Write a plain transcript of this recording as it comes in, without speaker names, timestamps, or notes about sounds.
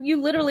You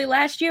literally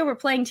last year were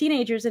playing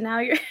teenagers and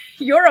now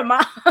you're a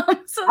mom.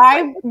 So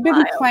I've been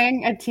wild.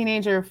 playing a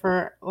teenager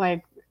for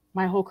like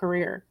my whole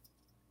career,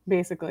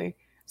 basically.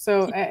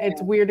 So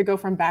it's weird to go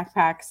from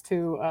backpacks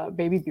to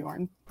Baby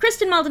Bjorn.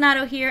 Kristen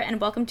Maldonado here,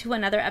 and welcome to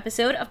another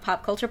episode of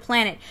Pop Culture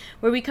Planet,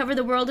 where we cover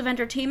the world of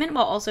entertainment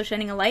while also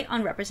shining a light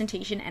on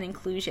representation and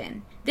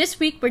inclusion. This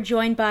week, we're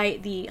joined by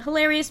the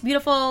hilarious,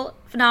 beautiful,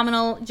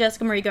 phenomenal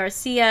Jessica Marie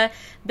Garcia,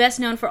 best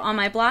known for On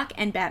My Block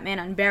and Batman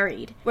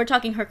Unburied. We're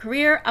talking her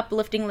career,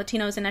 uplifting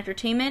Latinos in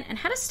entertainment, and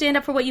how to stand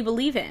up for what you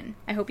believe in.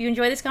 I hope you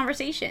enjoy this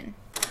conversation.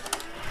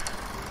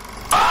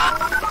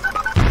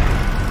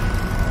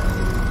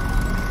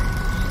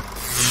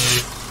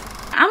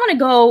 I want to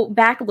go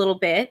back a little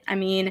bit. I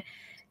mean,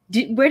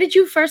 where did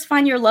you first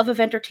find your love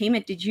of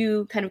entertainment? Did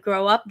you kind of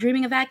grow up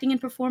dreaming of acting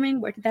and performing?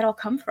 Where did that all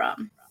come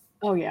from?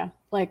 Oh yeah,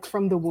 like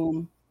from the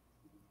womb.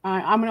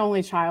 I'm an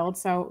only child,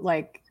 so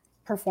like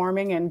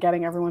performing and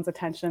getting everyone's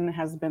attention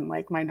has been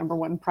like my number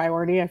one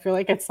priority. I feel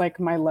like it's like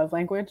my love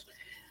language.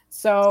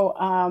 So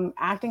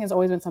acting has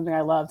always been something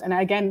I loved. And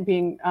again,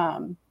 being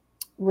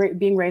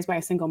raised by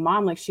a single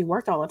mom, like she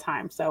worked all the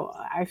time. So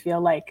I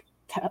feel like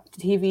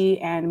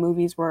TV and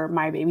movies were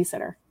my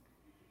babysitter.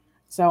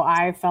 So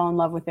I fell in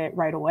love with it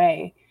right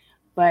away.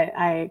 But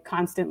I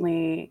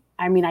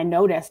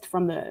noticed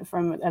from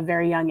a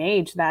very young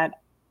age that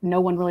no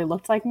one really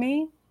looked like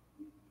me.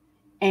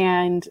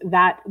 And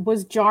that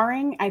was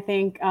jarring. I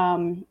think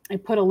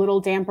it put a little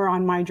damper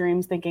on my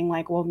dreams, thinking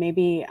like, well,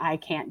 maybe I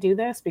can't do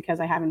this because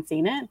I haven't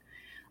seen it.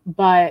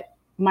 But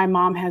my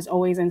mom has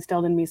always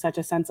instilled in me such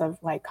a sense of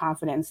like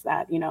confidence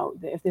that, you know,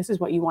 if this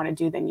is what you want to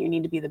do, then you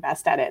need to be the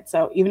best at it.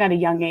 So even at a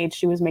young age,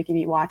 she was making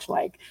me watch,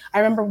 like, I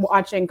remember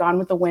watching Gone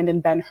with the Wind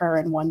and Ben-Hur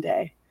in one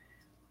day.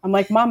 I'm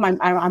like, Mom,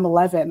 I'm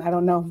 11. I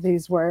don't know if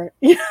these were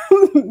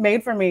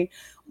made for me,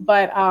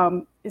 but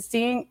I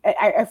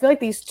feel like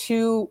these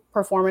two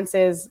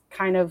performances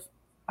kind of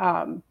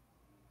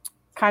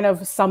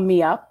sum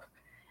me up.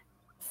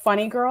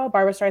 Funny Girl,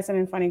 Barbara Streisand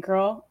in Funny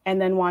Girl, and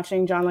then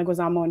watching John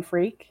Leguizamo in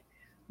Freak.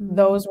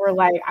 Those were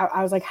like,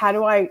 I was like,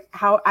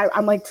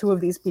 I'm like two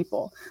of these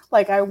people.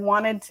 Like I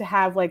wanted to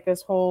have like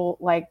this whole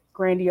like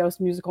grandiose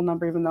musical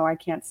number, even though I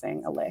can't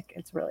sing a lick.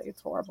 It's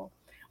horrible.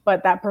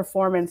 But that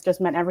performance just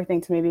meant everything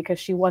to me because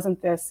she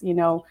wasn't this, you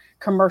know,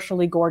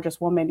 commercially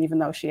gorgeous woman, even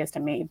though she is to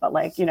me, but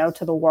like, you know,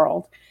 to the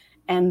world.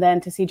 And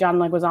then to see John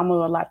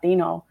Leguizamo, a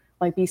Latino,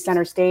 like be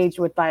center stage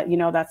with that, you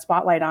know, that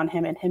spotlight on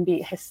him and him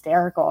be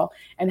hysterical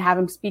and have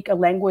him speak a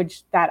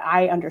language that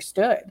I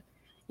understood.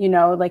 You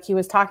know, like he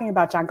was talking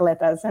about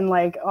chancletas and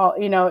like, all,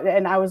 you know,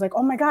 and I was like,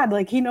 oh my God,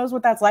 like he knows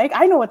what that's like.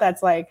 I know what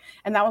that's like.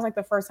 And that was like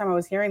the first time I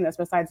was hearing this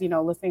besides, you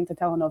know, listening to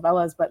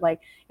telenovelas, but like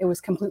it was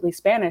completely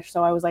Spanish.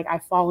 So I was like, I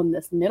fall in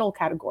this middle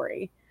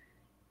category.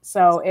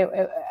 So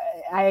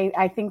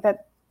I think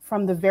that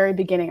from the very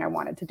beginning, I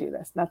wanted to do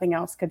this. Nothing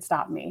else could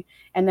stop me.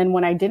 And then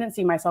when I didn't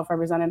see myself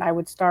represented, I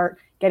would start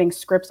getting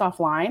scripts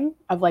offline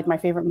of like my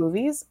favorite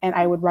movies and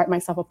I would write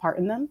myself a part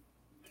in them.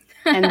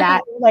 And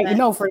that like,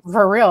 no,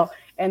 for real.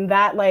 And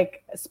that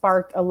like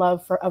sparked a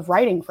love of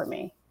writing for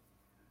me.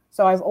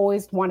 So I've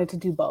always wanted to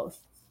do both.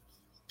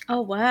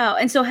 Oh, wow.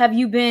 And so have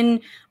you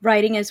been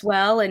writing as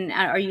well? And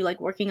are you like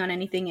working on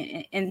anything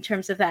in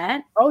terms of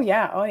that? Oh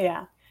yeah. Oh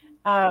yeah.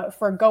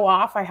 For Go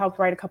Off, I helped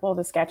write a couple of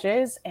the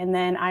sketches. And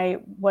then I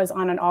was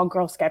on an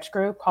all-girl sketch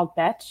group called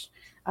Betch.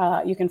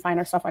 You can find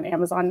our stuff on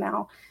Amazon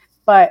now.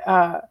 But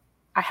I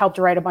helped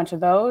write a bunch of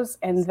those.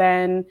 And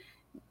then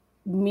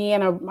me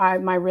and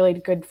my really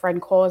good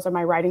friend Cole is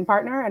my writing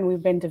partner, and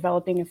we've been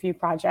developing a few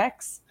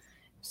projects.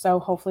 So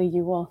hopefully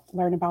you will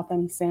learn about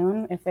them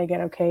soon if they get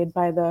okayed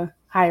by the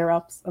higher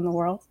ups in the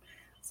world.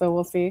 So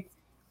we'll see.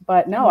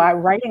 But no,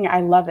 writing,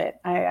 I love it.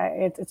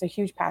 It's a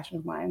huge passion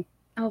of mine.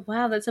 Oh,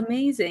 wow. That's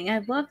amazing. I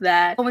love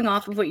that. Going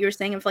off of what you were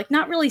saying of like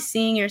not really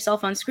seeing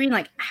yourself on screen,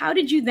 like how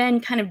did you then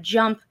kind of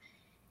jump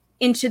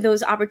into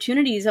those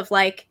opportunities of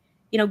like,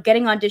 you know,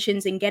 getting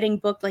auditions and getting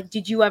booked? Like,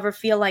 did you ever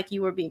feel like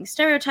you were being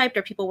stereotyped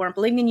or people weren't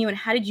believing in you? And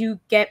how did you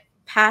get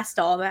past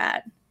all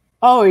that?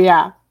 Oh,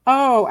 yeah.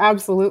 Oh,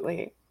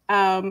 absolutely.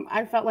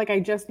 I felt like I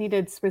just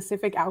needed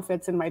specific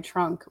outfits in my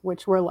trunk,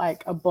 which were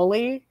like a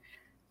bully,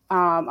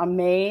 a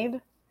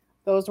maid.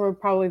 Those were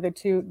probably the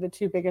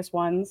two biggest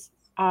ones.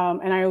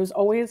 And I was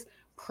always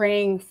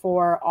praying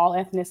for all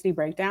ethnicity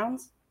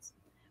breakdowns.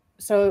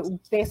 So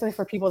basically,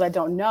 for people that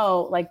don't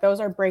know, like those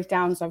are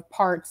breakdowns of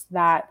parts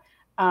that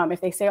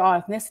if they say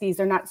all ethnicities,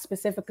 they're not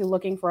specifically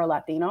looking for a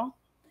Latino.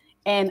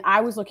 And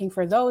I was looking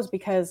for those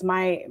because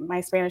my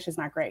Spanish is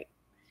not great.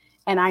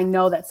 And I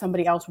know that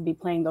somebody else would be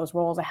playing those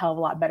roles a hell of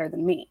a lot better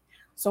than me.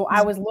 So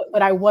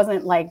but I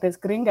wasn't like this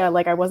gringa,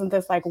 like I wasn't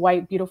this like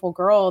white, beautiful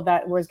girl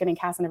that was getting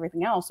cast and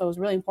everything else. So it was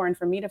really important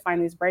for me to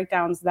find these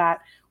breakdowns that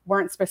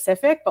weren't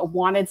specific, but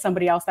wanted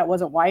somebody else that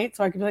wasn't white.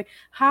 So I could be like,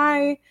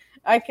 hi,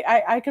 I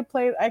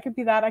could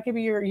be that. I could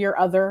be your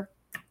other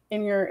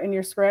in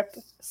your script.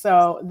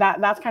 So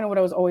that's kind of what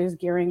I was always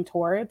gearing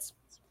towards.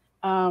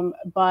 And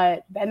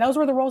those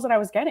were the roles that I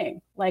was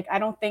getting. Like, I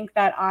don't think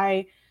that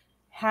I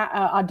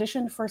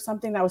auditioned for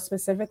something that was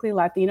specifically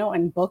Latino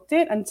and booked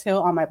it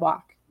until On My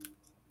Block.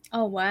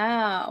 Oh,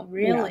 wow. Yeah.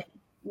 Really?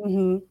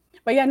 hmm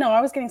But yeah, no,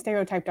 I was getting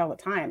stereotyped all the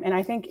time. And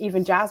I think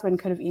even Jasmine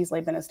could have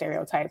easily been a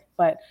stereotype,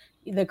 but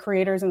the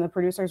creators and the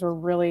producers were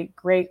really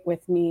great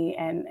with me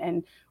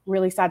and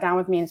really sat down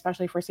with me, and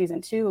especially for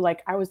season two.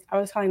 Like I was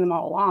telling them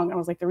all along, I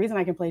was like, the reason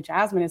I can play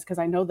Jasmine is because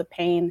I know the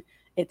pain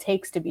it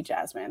takes to be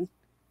Jasmine.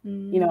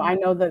 Mm. I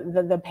know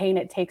the pain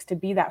it takes to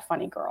be that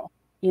funny girl,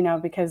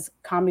 because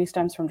comedy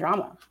stems from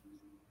drama.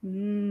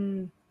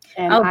 Mm.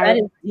 And Oh, I that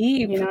is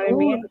deep. you know what I Ooh,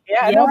 mean?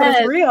 Yeah, no, but it's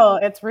yes. real.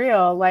 It's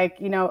real. Like,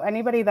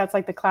 anybody that's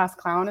like the class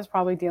clown is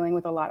probably dealing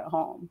with a lot at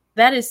home.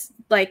 That is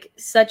like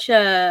such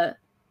a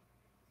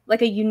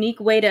unique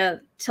way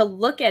to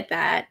look at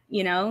that,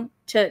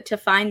 to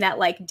find that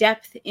like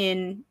depth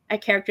in a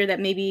character that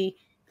maybe,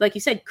 like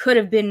you said, could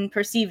have been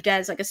perceived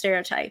as like a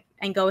stereotype,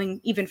 and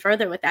going even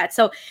further with that.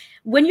 So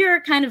when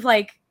you're kind of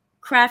like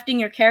crafting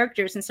your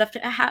characters and stuff,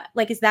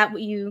 like, is that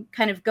what you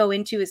kind of go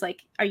into, is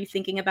like, are you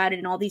thinking about it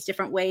in all these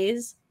different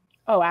ways?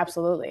 Oh,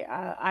 absolutely.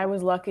 I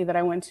was lucky that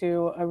I went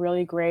to a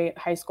really great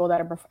high school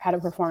that had a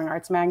performing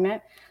arts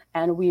magnet,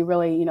 and we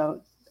really,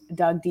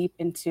 dug deep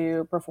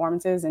into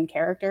performances and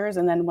characters.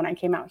 And then when I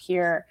came out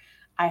here,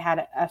 I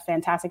had a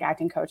fantastic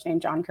acting coach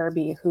named John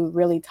Kirby who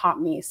really taught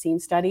me scene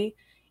study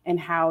and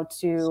how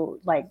to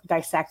like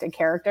dissect a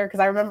character. Because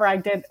I remember I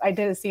did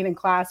a scene in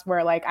class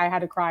where like I had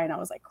to cry, and I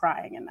was like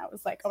crying, and I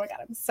was like, oh my god,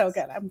 I'm so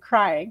good, I'm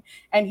crying.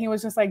 And he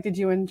was just like, did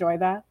you enjoy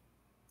that?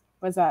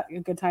 Was that a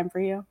good time for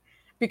you?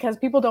 Because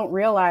people don't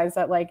realize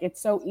that like it's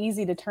so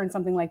easy to turn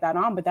something like that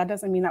on, but that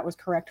doesn't mean that was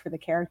correct for the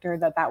character,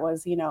 that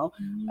was,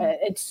 Mm.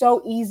 it's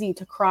so easy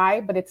to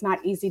cry, but it's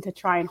not easy to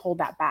try and hold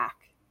that back.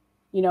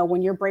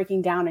 When you're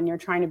breaking down and you're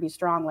trying to be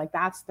strong, like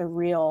that's the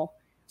real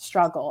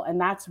struggle, and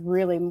that's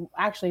really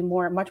actually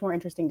much more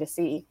interesting to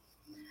see.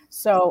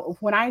 So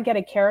when I get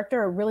a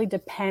character, it really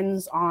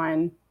depends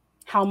on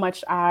how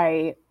much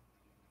I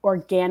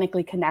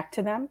organically connect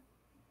to them.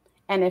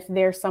 And if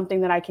there's something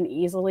that I can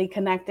easily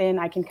connect in,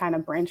 I can kind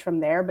of branch from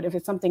there. But if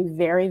it's something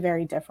very,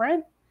 very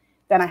different,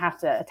 then I have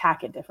to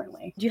attack it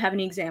differently. Do you have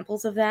any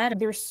examples of that?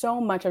 There's so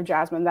much of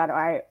Jasmine that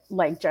I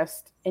like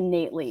just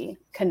innately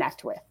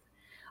connect with.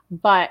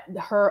 But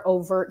her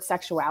overt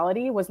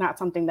sexuality was not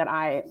something that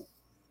I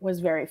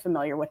was very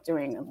familiar with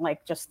doing.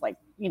 Like, just like,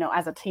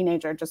 as a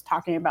teenager, just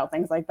talking about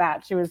things like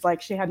that. She was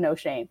like, she had no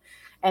shame.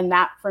 And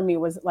that for me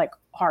was like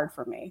hard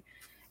for me.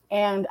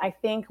 And I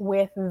think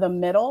with the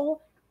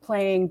middle,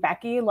 playing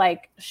Becky,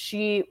 like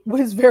she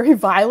was very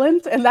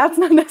violent, and that's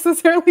not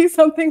necessarily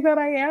something that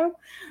I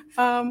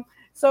am.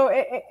 So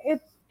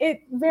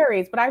it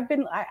varies, but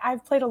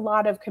I've played a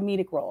lot of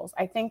comedic roles.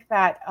 I think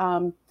that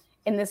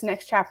in this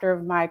next chapter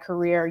of my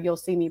career, you'll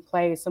see me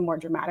play some more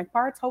dramatic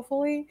parts,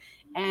 hopefully,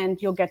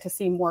 and you'll get to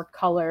see more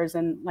colors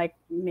and like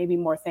maybe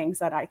more things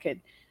that I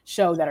could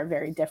show that are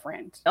very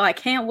different. Oh, I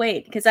can't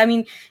wait, because I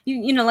mean,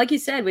 like you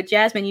said with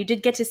Jasmine, you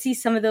did get to see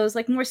some of those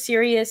like more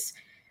serious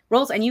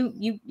roles, and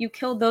you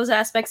killed those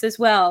aspects as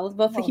well,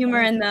 both the Oh,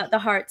 humor thank and you. the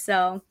heart.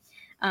 So,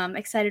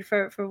 excited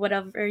for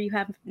whatever you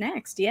have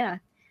next. Yeah.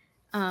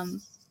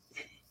 Um,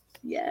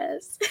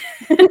 yes.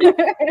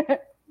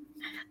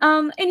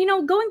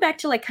 And going back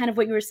to like kind of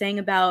what you were saying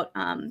about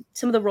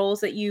some of the roles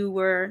that you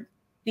were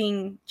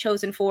being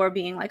chosen for,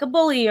 being like a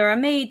bully or a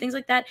maid, things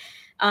like that,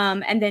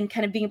 and then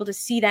kind of being able to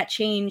see that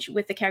change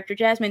with the character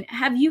Jasmine.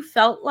 Have you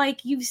felt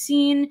like you've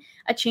seen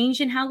a change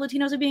in how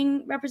Latinos are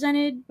being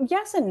represented?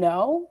 Yes and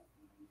no.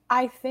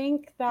 I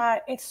think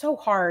that it's so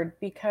hard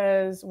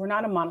because we're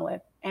not a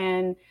monolith,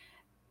 and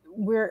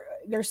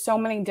there's so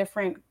many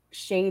different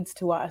shades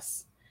to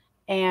us.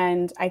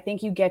 And I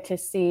think you get to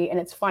see, and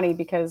it's funny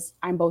because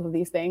I'm both of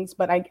these things,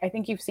 but I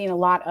think you've seen a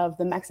lot of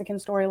the Mexican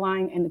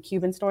storyline and the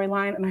Cuban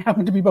storyline, and I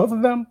happen to be both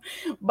of them.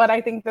 But I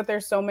think that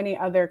there's so many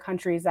other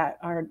countries that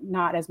are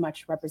not as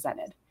much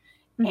represented.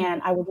 Mhm.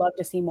 And I would love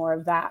to see more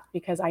of that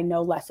because I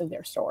know less of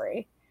their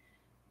story.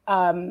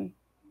 Um,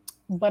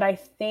 but I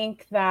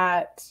think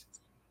that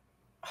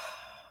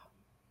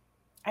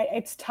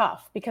it's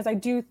tough because I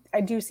do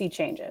see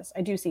changes.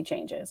 I do see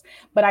changes,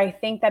 but I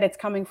think that it's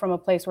coming from a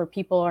place where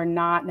people are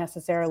not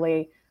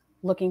necessarily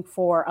looking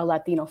for a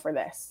Latino for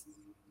this.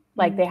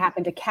 Like Mm. they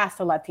happen to cast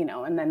a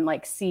Latino and then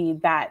like see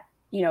that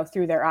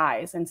through their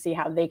eyes and see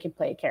how they can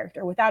play a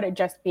character without it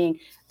just being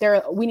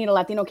there. We need a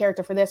Latino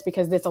character for this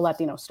because this is a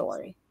Latino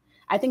story.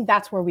 I think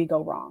that's where we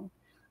go wrong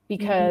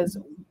because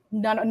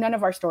Mhm. none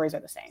of our stories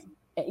are the same.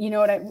 You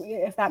know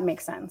if that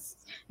makes sense.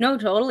 No,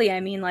 totally. I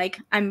mean, like,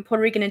 I'm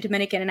Puerto Rican and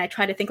Dominican, and I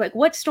try to think like,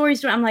 what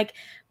stories do I'm like,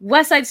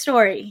 West Side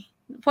Story,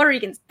 Puerto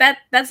Ricans.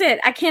 That's it.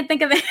 I can't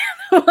think of any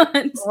other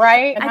ones.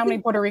 Right? And I how many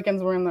think Puerto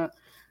Ricans were in the,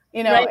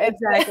 right, it's,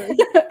 exactly.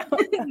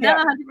 No,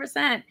 yeah.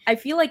 100%. I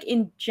feel like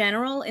in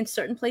general, in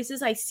certain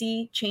places, I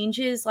see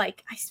changes.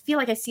 Like, I feel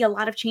like I see a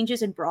lot of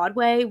changes in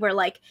Broadway where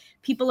like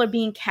people are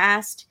being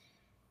cast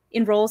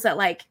in roles that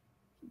like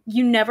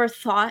you never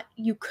thought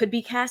you could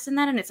be cast in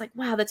that, and it's like,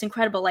 wow, that's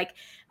incredible. Like,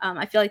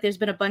 I feel like there's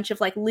been a bunch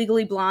of like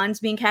Legally Blondes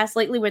being cast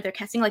lately where they're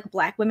casting like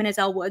black women as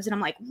Elle Woods, and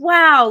I'm like,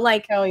 wow,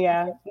 like, Hell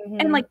yeah.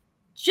 and Hmm. like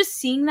just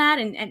seeing that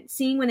and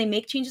seeing when they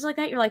make changes like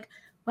that, you're like,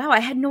 wow, I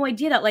had no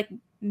idea that like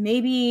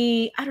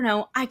maybe, I don't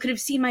know, I could have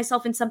seen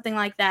myself in something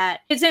like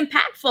that. It's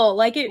impactful.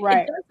 Like it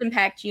does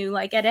impact you,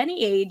 like at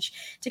any age,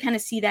 to kind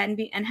of see that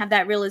and have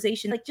that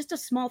realization. Like just a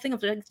small thing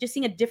of like, just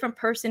seeing a different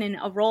person in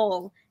a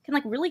role can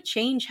like really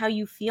change how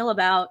you feel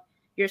about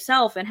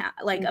yourself and how,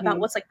 like about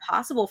what's like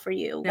possible for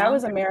you. That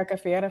was America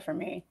Fiera for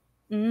me.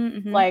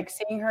 Like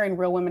seeing her in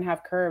Real Women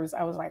Have Curves,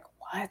 I was like,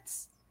 what?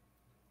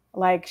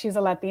 Like she's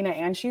a Latina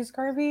and she's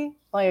curvy.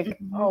 Like,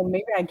 oh,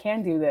 maybe I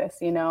can do this.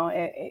 You know,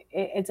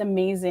 it's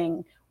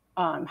amazing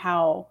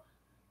how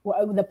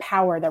the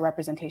power that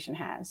representation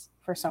has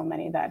for so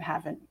many that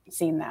haven't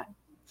seen that.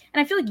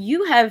 And I feel like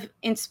you have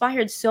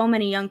inspired so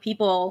many young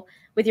people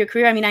with your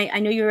career. I mean, I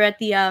know you were at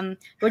the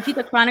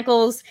Gordita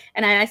Chronicles,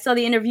 and I saw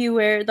the interview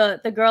where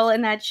the girl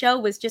in that show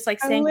was just like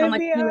saying how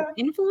much you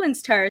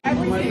influenced her.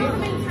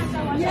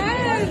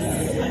 Yes.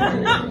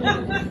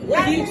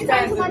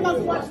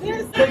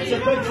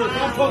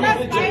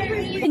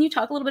 Can you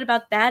talk a little bit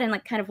about that and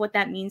like kind of what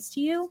that means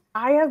to you?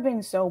 I have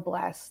been so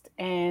blessed,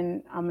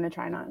 and I'm going to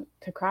try not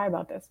to cry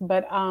about this,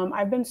 but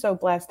I've been so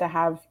blessed to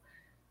have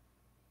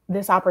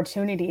this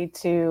opportunity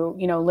to,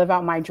 you know, live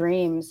out my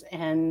dreams,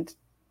 and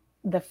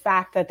the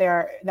fact that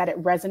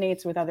it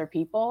resonates with other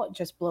people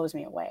just blows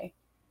me away,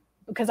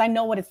 because I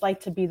know what it's like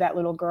to be that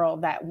little girl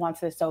that wants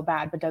this so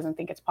bad but doesn't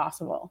think it's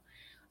possible.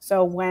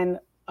 So when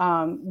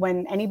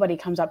anybody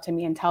comes up to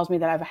me and tells me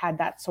that I've had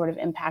that sort of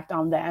impact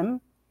on them,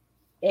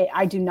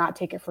 I do not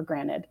take it for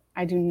granted.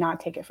 I do not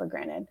take it for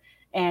granted,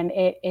 and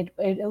it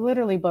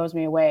literally blows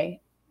me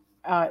away.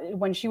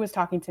 When she was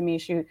talking to me,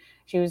 she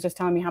was just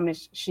telling me how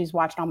much she's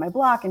watched On My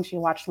Block, and she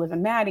watched Liv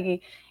and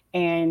Maddie,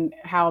 and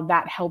how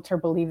that helped her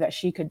believe that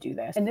she could do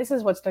this. And this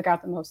is what stuck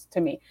out the most to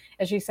me,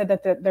 as she said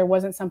that there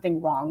wasn't something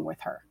wrong with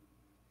her.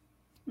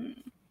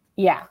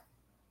 Yeah.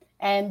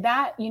 And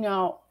that, you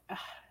know,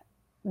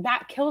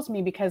 that kills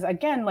me, because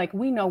again, like,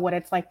 we know what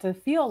it's like to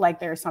feel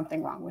like there's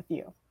something wrong with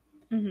you.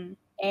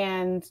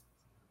 And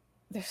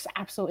there's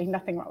absolutely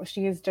nothing wrong.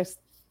 She is just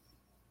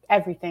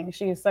everything.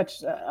 She is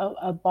such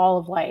a ball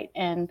of light.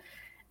 And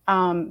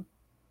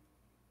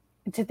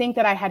to think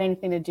that I had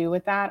anything to do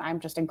with that, I'm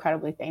just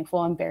incredibly thankful.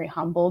 I'm very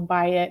humbled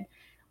by it.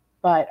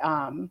 But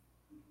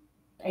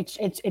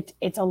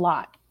it's a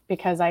lot,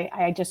 because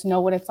I just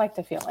know what it's like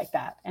to feel like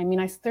that. I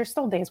mean, there's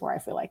still days where I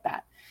feel like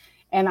that.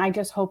 And I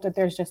just hope that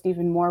there's just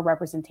even more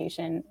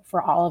representation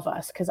for all of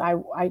us, because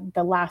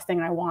the last thing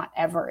I want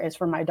ever is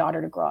for my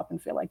daughter to grow up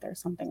and feel like there's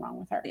something wrong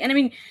with her. And I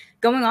mean,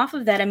 going off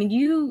of that, I mean,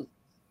 you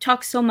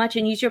talk so much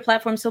and use your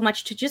platform so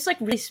much to just like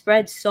really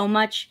spread so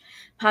much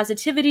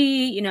positivity,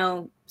 you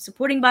know,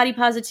 supporting body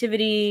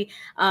positivity,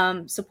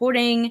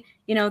 supporting,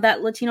 you know,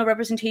 that Latino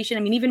representation. I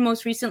mean, even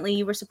most recently,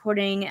 you were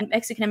supporting a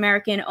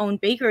Mexican-American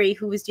owned bakery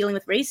who was dealing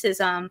with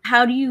racism.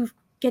 How do you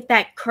get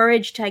that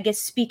courage to, I guess,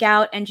 speak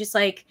out and just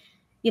like,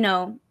 you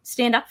know,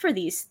 stand up for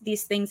these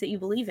things that you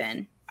believe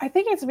in? I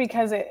think it's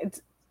because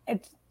it's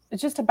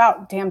just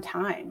about damn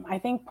time. I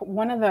think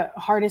one of the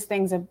hardest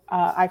things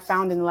I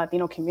found in the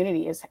Latino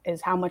community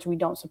is how much we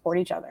don't support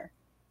each other.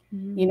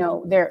 You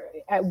know,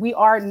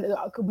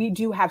 we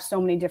do have so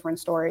many different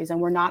stories,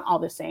 and we're not all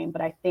the same,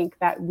 but I think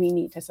that we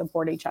need to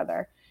support each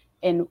other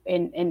in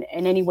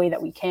any way that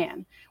we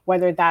can,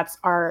 whether that's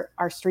our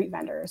street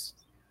vendors,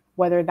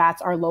 whether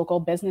that's our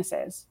local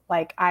businesses.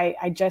 Like,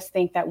 I just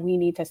think that we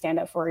need to stand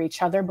up for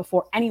each other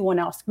before anyone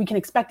else. We can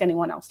expect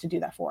anyone else to do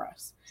that for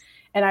us.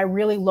 And I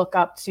really look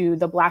up to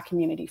the Black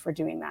community for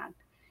doing that.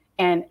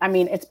 And I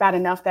mean, it's bad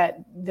enough that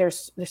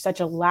there's such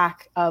a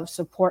lack of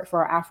support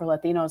for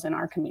Afro-Latinos in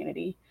our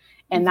community.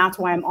 And that's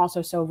why I'm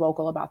also so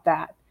vocal about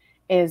that,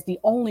 is the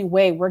only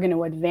way we're going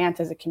to advance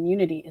as a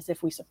community is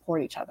if we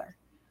support each other,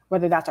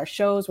 whether that's our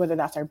shows, whether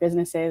that's our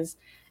businesses.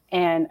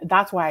 And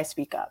that's why I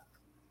speak up,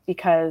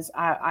 because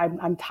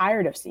I'm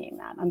tired of seeing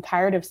that. I'm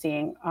tired of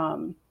seeing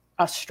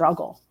a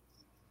struggle,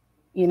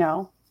 you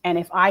know? And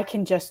if I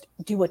can just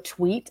do a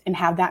tweet and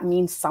have that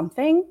mean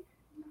something,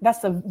 that's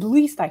the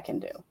least I can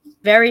do.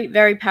 Very,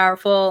 very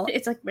powerful.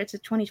 It's like, it's a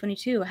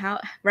 2022.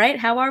 How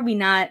are we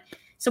not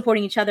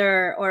supporting each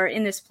other, or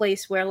in this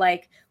place where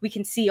like we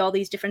can see all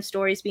these different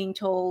stories being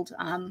told?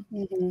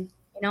 You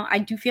know, I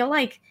do feel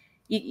like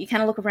you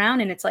kind of look around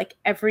and it's like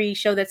every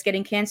show that's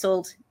getting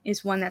canceled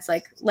is one that's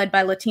like led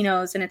by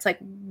Latinos, and it's like,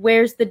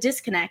 where's the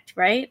disconnect,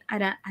 right?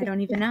 I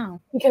don't even know.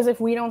 Because if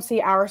we don't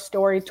see our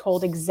story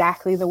told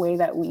exactly the way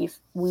that we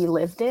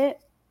lived it,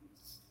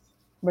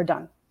 we're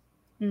done.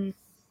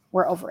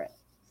 We're over it.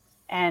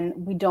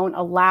 And we don't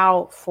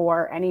allow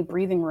for any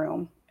breathing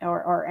room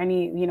or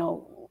any, you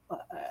know,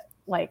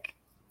 like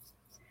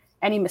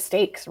any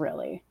mistakes,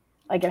 really.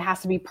 Like, it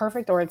has to be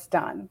perfect or it's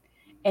done.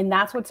 And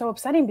that's what's so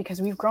upsetting,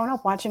 because we've grown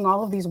up watching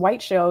all of these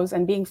white shows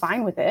and being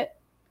fine with it.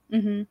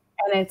 And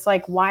it's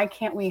like, why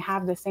can't we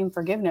have the same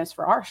forgiveness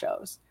for our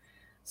shows?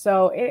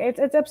 So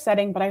it's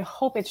upsetting, but I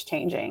hope it's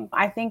changing.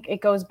 I think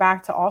it goes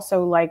back to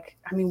also, like,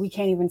 I mean, we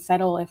can't even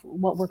settle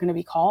what we're going to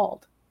be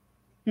called.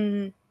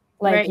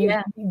 Like Right,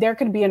 yeah. there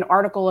could be an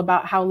article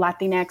about how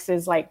Latinx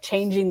is like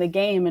changing the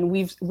game, and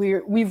we've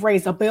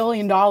raised $1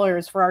 billion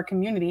for our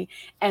community,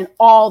 and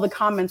all the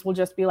comments will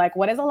just be like,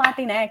 "What is a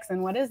Latinx?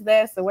 And what is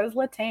this? And what is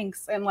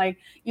Latinx?" And like,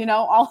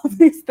 all of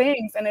these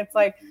things, and it's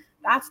like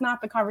that's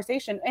not the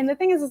conversation. And the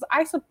thing is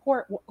I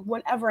support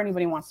whatever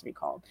anybody wants to be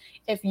called.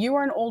 If you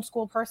are an old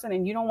school person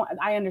and you don't want,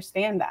 I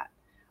understand that,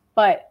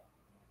 but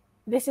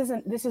this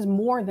is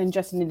more than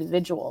just an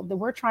individual, that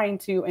we're trying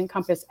to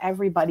encompass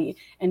everybody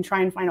and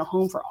try and find a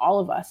home for all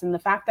of us. And the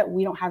fact that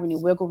we don't have any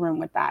wiggle room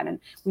with that, and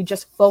we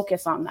just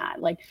focus on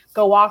that, like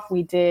Go Off,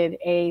 we did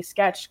a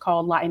sketch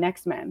called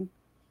Latinx Men,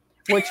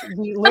 which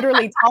we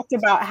literally talked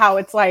about how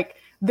it's like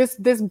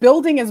this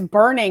building is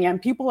burning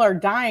and people are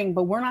dying,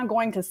 but we're not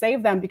going to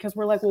save them because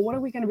we're like, well, what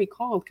are we going to be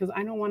called? Because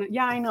I don't want to,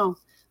 I know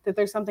that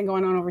there's something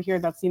going on over here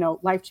that's,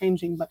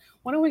 life-changing, but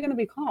what are we going to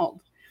be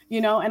called?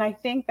 And I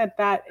think that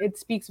it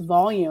speaks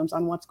volumes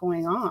on what's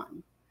going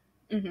on.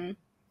 Mm-hmm.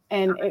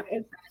 And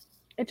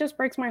it just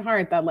breaks my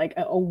heart that like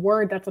a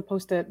word that's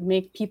supposed to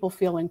make people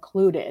feel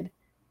included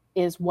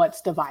is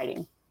what's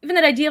dividing. Even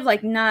that idea of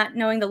like not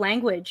knowing the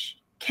language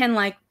can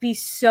like be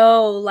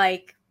so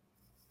like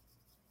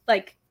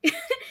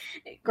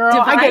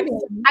girl,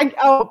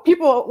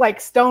 people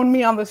like stone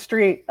me on the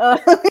street.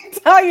 Let me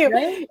tell you,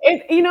 right?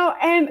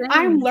 And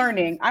I'm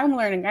learning. I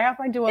have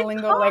my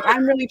Duolingo. Like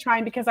I'm really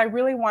trying because I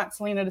really want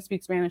Selena to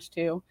speak Spanish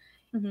too.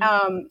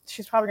 Mm-hmm.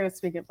 She's probably going to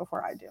speak it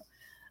before I do.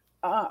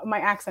 My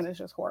accent is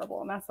just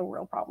horrible, and that's the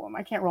real problem.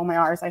 I can't roll my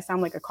R's. I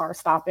sound like a car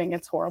stopping.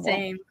 It's horrible.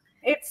 Same.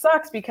 It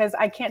sucks because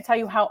I can't tell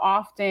you how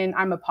often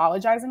I'm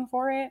apologizing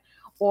for it,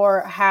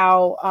 or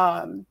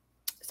how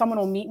someone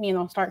will meet me and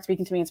they'll start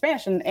speaking to me in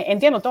Spanish, and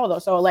entiendo todo.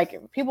 So like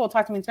people will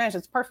talk to me in Spanish,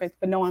 it's perfect,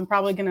 but no, I'm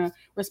probably going to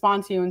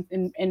respond to you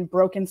in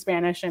broken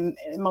Spanish and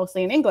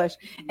mostly in English.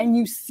 Mm-hmm. And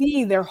you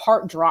see their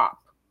heart drop.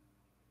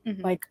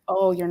 Mm-hmm. Like,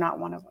 oh, you're not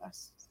one of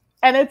us.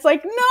 And it's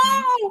like,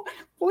 no,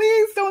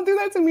 please don't do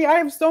that to me. I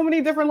have so many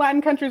different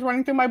Latin countries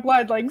running through my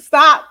blood. Like,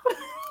 stop.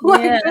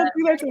 Like, don't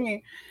do that to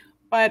me.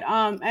 But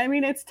I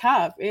mean, it's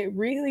tough. It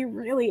really,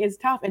 really is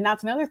tough. And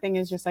that's another thing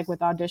is just like with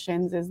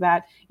auditions is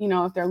that,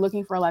 if they're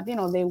looking for a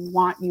Latino, they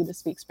want you to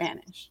speak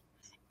Spanish.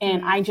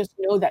 And I just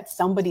know that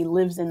somebody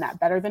lives in that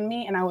better than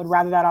me. And I would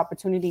rather that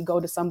opportunity go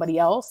to somebody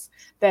else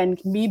than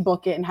me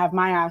book it and have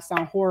my ass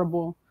sound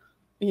horrible,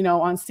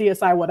 on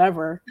CSI,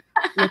 whatever,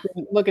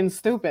 looking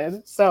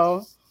stupid.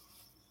 So,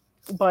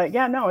 but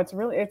yeah, no, it's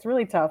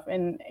really tough.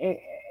 And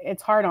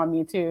it's hard on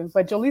me too.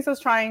 But Jolisa's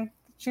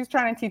she's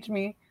trying to teach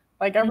me.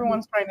 Like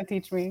everyone's trying to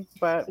teach me,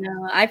 but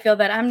no, I feel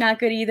that I'm not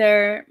good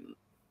either.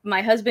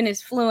 My husband is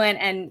fluent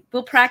and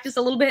we'll practice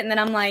a little bit. And then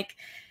I'm like,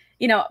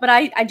 but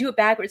I do it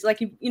backwards.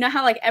 Like, you know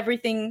how like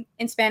everything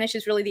in Spanish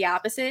is really the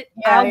opposite.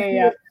 Yeah,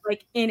 yeah.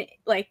 Like in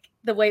like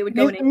the way it would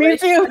go in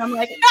English. Me too. And I'm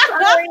like,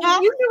 sorry, you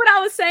knew what I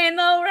was saying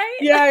though, right?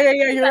 Yeah.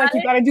 You're like,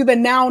 you got to do the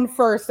noun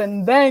first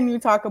and then you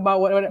talk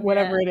about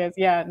whatever it is.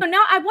 Yeah. So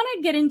now I want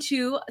to get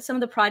into some of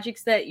the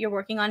projects that you're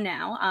working on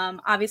now.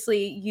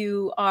 Obviously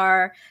you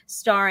are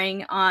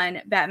starring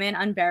on Batman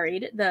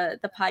Unburied,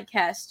 the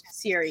podcast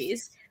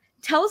series.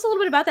 Tell us a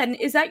little bit about that. And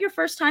is that your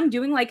first time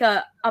doing like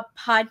a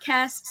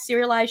podcast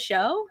serialized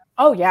show?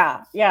 Oh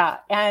yeah.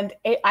 And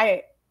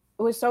it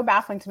was so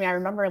baffling to me. I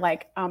remember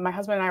like my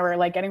husband and I were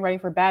like getting ready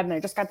for bed, and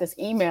I just got this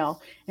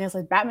email, and it's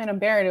like Batman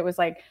Unburied. It was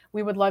like,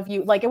 we would love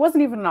you. Like it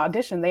wasn't even an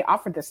audition. They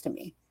offered this to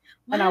me,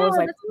 and I was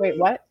like, wait,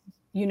 what?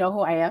 You know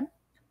who I am?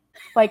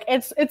 Like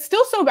it's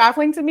still so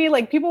baffling to me.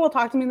 Like people will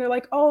talk to me and they're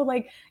like, oh,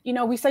 like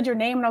we said your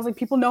name, and I was like,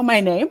 people know my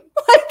name.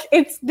 Like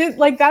it's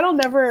like that'll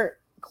never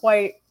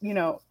quite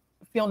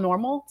feel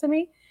normal to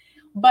me.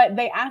 But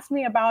they asked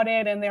me about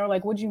it, and they were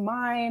like, would you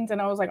mind?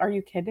 And I was like, are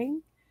you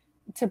kidding?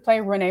 To play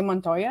Renee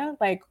Montoya?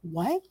 Like,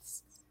 what?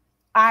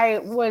 I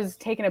was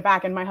taken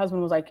aback, and my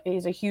husband was like,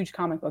 he's a huge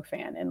comic book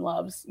fan and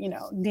loves,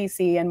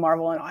 DC and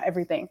Marvel and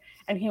everything.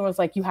 And he was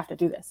like, you have to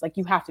do this. Like,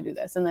 you have to do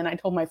this. And then I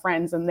told my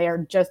friends, and they're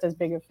just as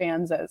big of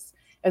fans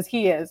as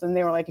he is. And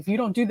they were like, if you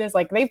don't do this,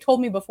 like they've told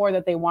me before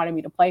that they wanted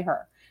me to play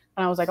her.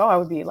 And I was like, oh, I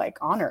would be like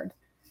honored.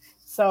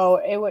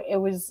 So it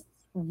was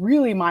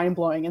really mind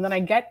blowing. And then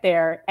I get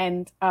there,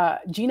 and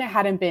Gina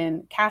hadn't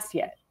been cast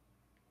yet.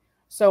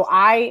 So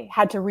I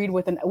had to read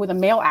with a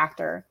male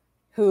actor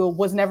who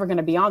was never going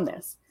to be on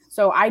this.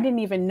 So I didn't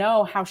even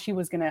know how she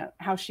was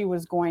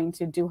going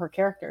to do her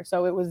character.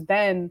 So it was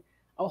then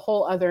a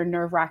whole other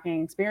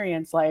nerve-wracking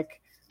experience.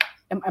 Like,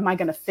 am I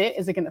going to fit?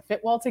 Is it going to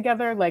fit well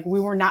together? Like, we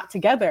were not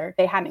together.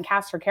 They hadn't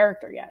cast her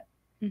character yet.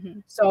 Mm-hmm.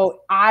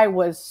 So I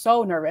was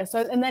so nervous.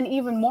 And then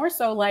even more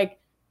so,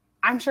 like,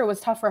 I'm sure it was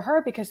tough for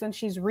her because then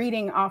she's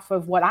reading off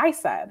of what I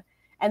said.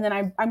 And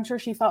then I'm sure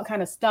she felt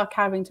kind of stuck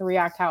having to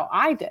react how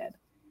I did.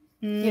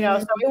 So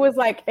it was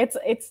like, it's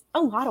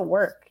a lot of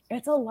work.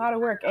 It's a lot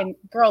of work. And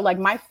girl, like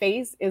my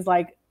face is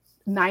like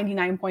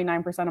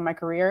 99.9% of my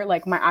career,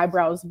 like my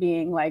eyebrows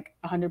being like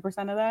 100%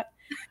 of that.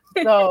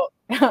 So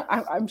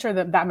I'm sure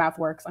that math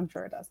works. I'm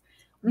sure it does.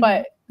 Mm-hmm.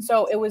 But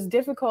so it was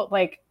difficult,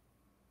 like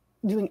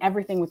doing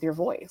everything with your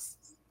voice.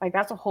 Like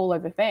that's a whole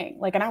other thing.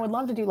 Like, and I would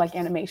love to do like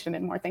animation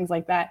and more things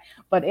like that,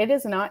 but it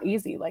is not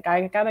easy. Like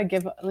I gotta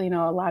give, a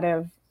lot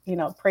of,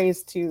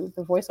 praise to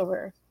the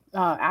voiceover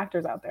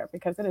actors out there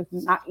because it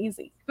is not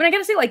easy. But I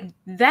gotta say, like,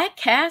 that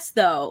cast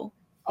though,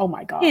 Oh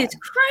my God. it's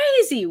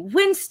crazy.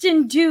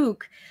 Winston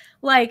Duke,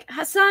 like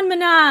Hassan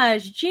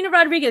Minaj, Gina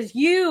Rodriguez,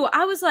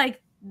 I was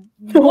like,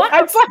 what?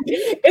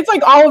 It's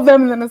like all of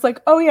them, and then it's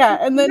like, oh yeah,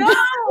 and then no!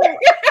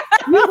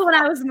 You were what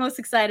I was the most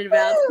excited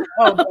about.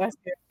 Oh, bless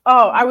you.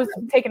 Oh, I was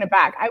taken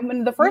aback.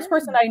 The first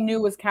person I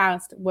knew was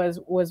cast was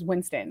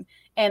Winston,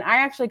 and I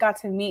actually got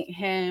to meet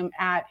him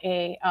at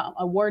a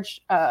awards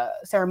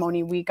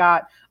ceremony. We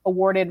got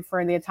awarded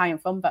for the Italian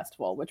Film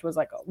Festival, which was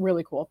like a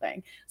really cool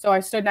thing. So I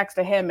stood next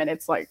to him, and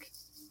it's like,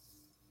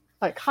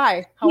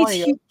 hi, how are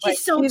you?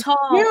 He's so he's tall.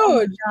 Huge.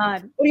 Oh my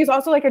God. But he's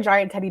also like a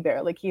giant teddy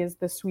bear. Like he is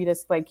the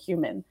sweetest like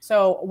human.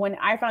 So when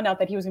I found out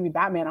that he was gonna be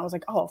Batman, I was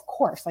like, oh, of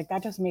course. Like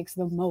that just makes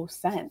the most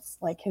sense.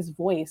 Like his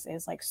voice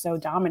is like so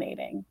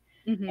dominating.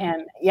 Mm-hmm.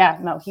 And yeah,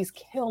 no, he's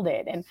killed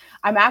it. And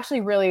I'm actually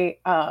really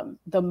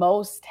the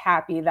most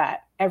happy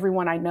that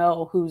everyone I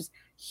know who's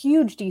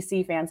huge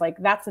DC fans, like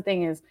that's the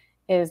thing is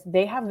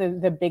they have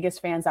the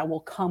biggest fans that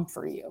will come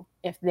for you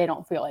if they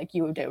don't feel like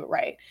you would do it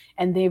right.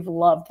 And they've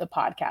loved the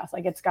podcast.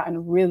 Like it's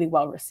gotten really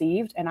well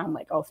received. And I'm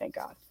like, oh, thank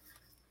God.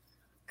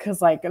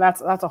 Cause like,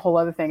 that's a whole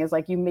other thing is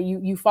like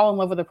you fall in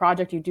love with a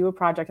project, you do a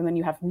project, and then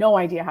you have no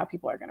idea how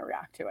people are going to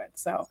react to it.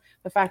 So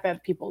the fact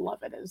that people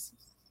love it is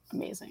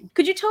amazing.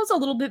 Could you tell us a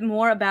little bit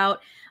more about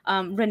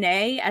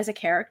Renee as a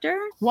character?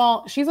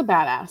 Well, she's a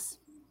badass.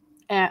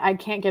 And I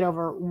can't get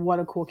over what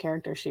a cool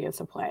character she is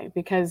to play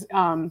because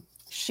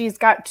she's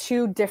got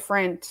two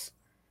different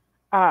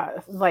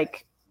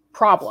like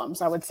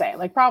problems, I would say,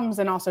 like problems,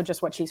 and also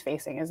just what she's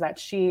facing is that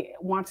she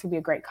wants to be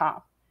a great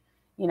cop.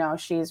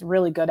 She's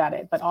really good at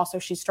it, but also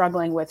she's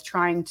struggling with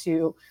trying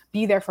to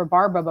be there for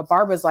Barbara. But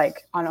Barbara's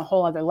like on a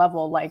whole other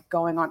level, like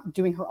going on,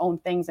 doing her own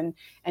things and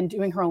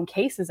doing her own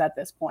cases at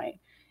this point,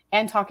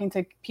 and talking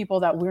to people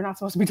that we're not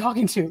supposed to be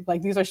talking to.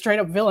 Like these are straight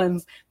up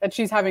villains that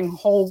she's having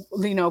whole,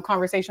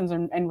 conversations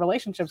and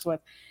relationships with.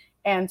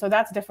 And so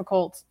that's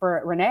difficult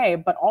for Renee,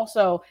 but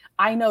also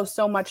I know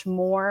so much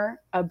more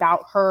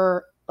about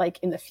her, like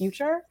in the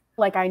future.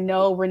 Like I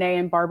know Renee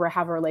and Barbara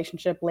have a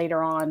relationship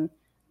later on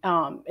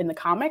in the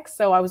comics.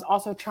 So I was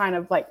also trying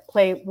to like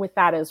play with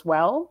that as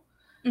well.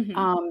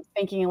 Mm-hmm.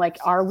 Thinking like,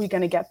 are we going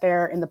to get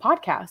there in the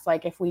podcast?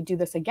 Like if we do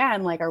this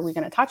again, like, are we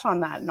going to touch on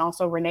that? And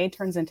also Renee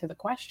turns into the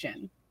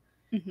question,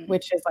 mm-hmm.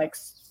 which is like,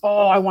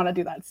 oh, I want to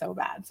do that so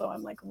bad. So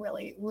I'm like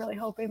really, really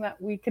hoping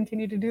that we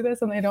continue to do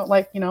this and they don't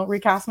like,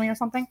 recast me or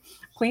something.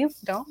 Please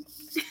don't.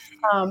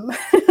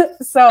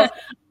 So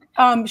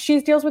she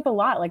deals with a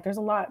lot. Like there's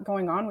a lot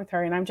going on with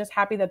her. And I'm just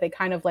happy that they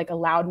kind of like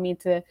allowed me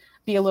to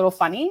be a little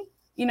funny.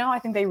 I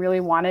think they really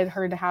wanted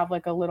her to have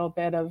like a little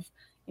bit of,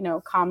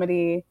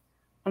 comedy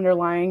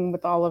underlying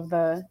with all of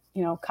the,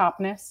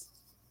 copness.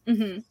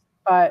 Mm-hmm.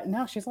 But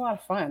no, she's a lot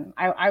of fun.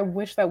 I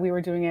wish that we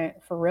were doing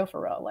it for real.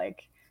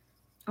 Like,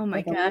 oh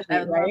my gosh, I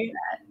would love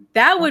that.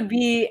 That would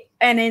be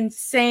an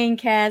insane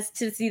cast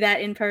to see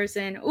that in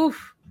person.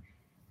 Oof.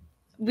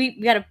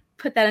 We got to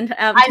put that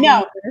into out. I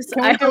know.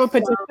 Can we do a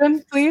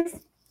petition, please?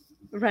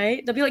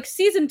 Right? They'll be like,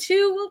 season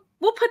 2,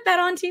 we'll put that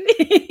on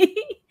TV.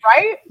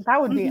 Right?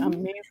 That would be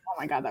amazing. Oh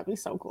my God, that'd be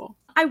so cool.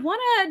 I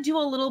want to do a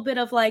little bit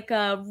of like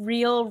a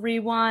real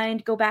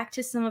rewind, go back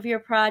to some of your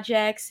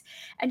projects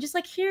and just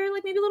like hear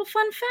like maybe a little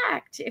fun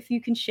fact if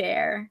you can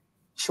share.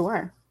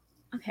 Sure.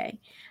 Okay.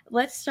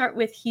 Let's start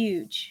with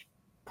Huge.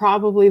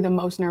 Probably the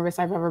most nervous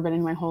I've ever been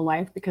in my whole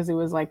life because it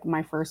was like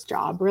my first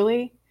job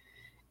really.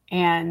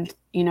 And,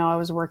 I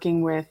was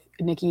working with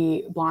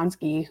Nikki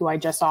Blonsky, who I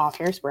just saw off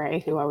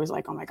Hairspray, who I was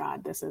like, oh my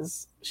God,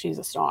 she's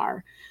a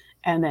star.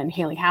 And then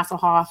Haley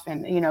Hasselhoff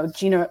and,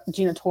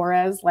 Gina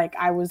Torres, like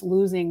I was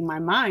losing my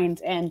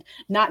mind and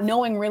not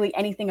knowing really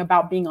anything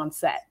about being on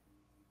set.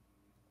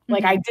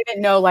 Like I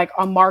didn't know like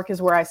a mark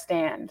is where I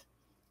stand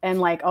and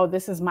like, oh,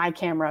 this is my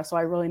camera. So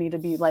I really need to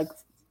be like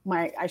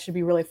I should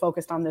be really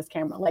focused on this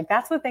camera. Like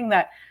that's the thing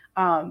that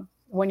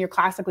when you're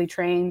classically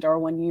trained or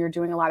when you're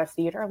doing a lot of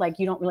theater, like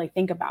you don't really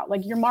think about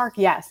like your mark.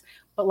 Yes.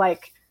 But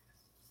like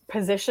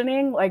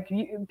positioning, like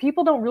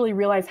people don't really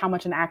realize how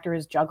much an actor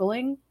is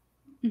juggling,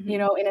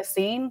 in a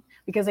scene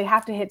because they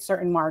have to hit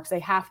certain marks. They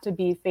have to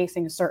be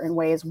facing certain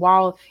ways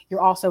while you're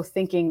also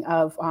thinking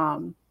of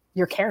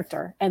your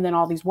character and then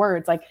all these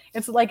words. Like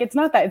it's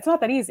not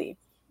that easy.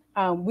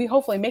 We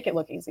hopefully make it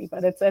look easy,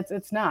 but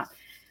it's not.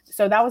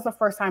 So that was the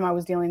first time I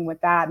was dealing with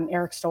that. And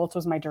Eric Stoltz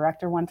was my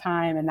director one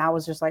time. And that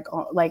was just like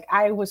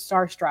I was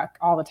starstruck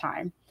all the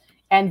time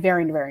and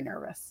very, very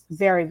nervous,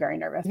 very, very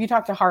nervous. If you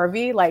talk to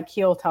Harvey, like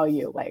he'll tell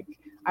you, like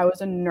I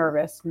was a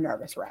nervous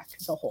wreck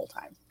the whole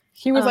time.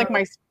 He was like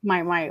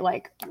my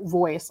like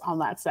voice on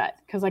that set.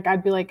 Cause like,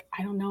 I'd be like,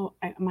 I don't know.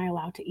 Am I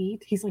allowed to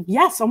eat? He's like,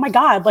 yes. Oh my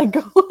God. Like,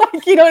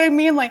 you know what I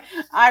mean? Like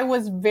I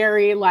was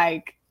very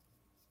like,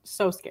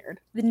 so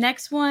scared. The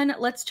next one,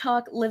 let's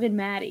talk Liv and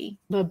Maddie.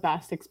 The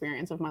best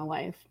experience of my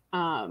life.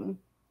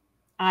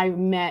 I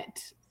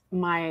met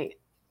my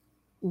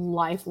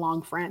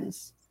lifelong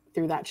friends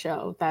through that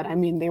show that, I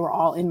mean, they were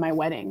all in my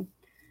wedding.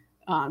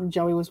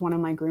 Joey was one of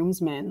my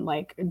groomsmen.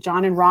 Like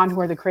John and Ron, who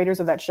are the creators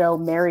of that show,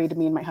 married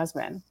me and my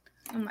husband.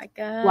 Oh my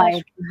gosh.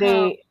 Like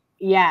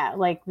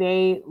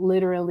they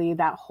literally,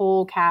 that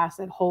whole cast,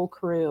 that whole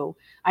crew,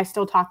 I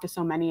still talk to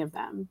so many of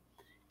them.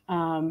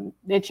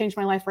 It changed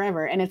my life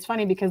forever. And it's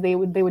funny because they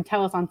would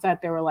tell us on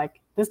set, they were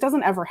like, this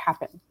doesn't ever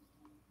happen.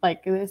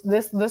 Like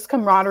this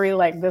camaraderie,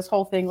 like this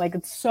whole thing, like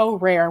it's so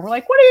rare. We're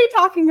like, what are you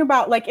talking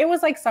about? Like it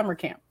was like summer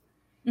camp.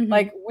 Mm-hmm.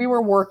 Like we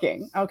were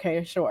working.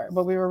 Okay, sure.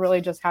 But we were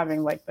really just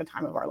having like the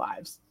time of our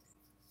lives.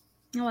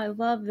 Oh, I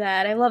love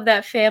that. I love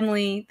that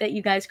family that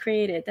you guys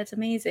created. That's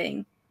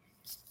amazing.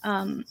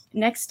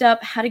 Next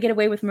up, How to Get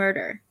Away with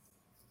Murder.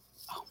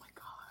 Oh my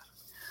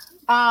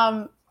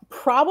God.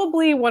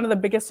 Probably one of the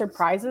biggest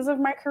surprises of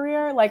my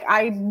career. Like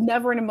I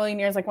never in a million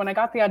years, like when I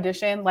got the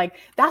audition, like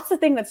that's the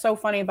thing that's so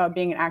funny about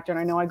being an actor.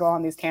 And I know I go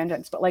on these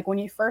tangents, but like when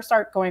you first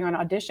start going on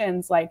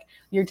auditions, like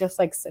you're just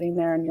like sitting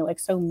there and you're like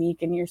so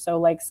meek and you're so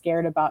like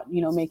scared about, you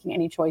know, making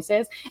any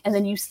choices. And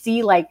then you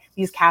see like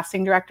these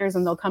casting directors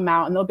and they'll come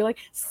out and they'll be like,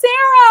 Sarah,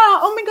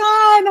 oh my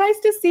God,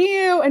 nice to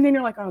see you. And then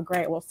you're like, oh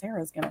great, well,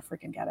 Sarah's gonna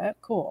freaking get it.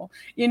 Cool.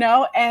 You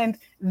know? And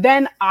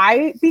then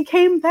I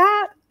became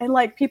that. And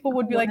like people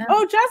would be like,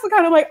 oh, Jessica.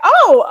 And I'm like,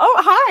 oh,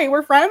 hi,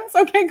 we're friends.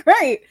 Okay,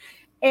 great.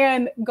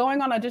 And going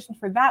on audition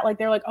for that, like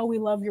they're like, oh, we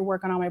love your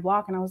work on My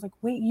Block. And I was like,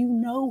 wait, you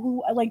know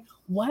who, like,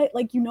 what?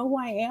 Like, you know who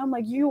I am?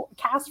 Like you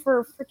cast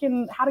for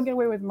freaking How to Get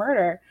Away with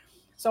Murder.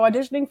 So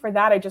auditioning for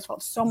that, I just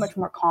felt so much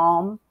more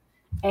calm.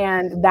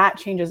 And that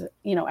changes,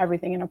 you know,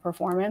 everything in a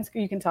performance.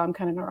 You can tell I'm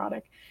kind of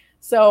neurotic.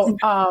 So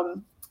I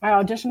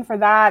auditioned for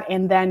that.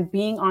 And then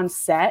being on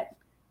set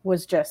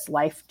was just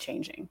life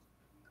changing.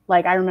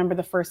 Like I remember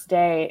the first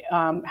day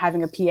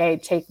having a PA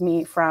take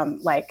me from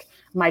like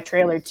my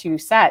trailer to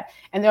set,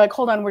 and they're like,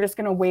 "Hold on, we're just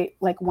gonna wait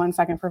like 1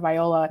 second for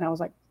Viola." And I was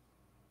like,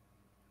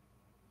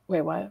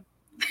 "Wait, what?"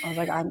 I was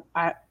like,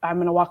 "I'm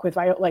gonna walk with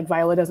Viola. Like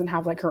Viola doesn't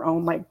have like her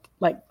own like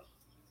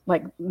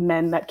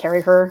men that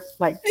carry her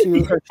like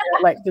to her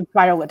like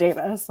Viola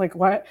Davis. Like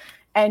what?"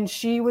 And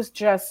she was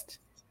just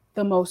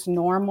the most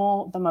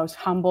normal, the most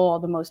humble,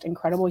 the most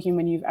incredible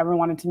human you've ever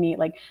wanted to meet.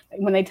 Like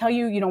when they tell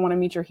you you don't want to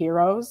meet your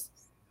heroes.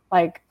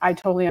 Like, I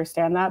totally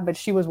understand that, but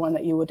she was one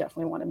that you would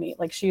definitely want to meet.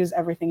 Like, she was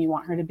everything you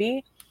want her to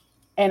be.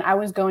 And I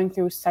was going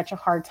through such a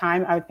hard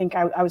time. I think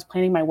I was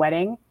planning my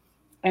wedding,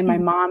 and my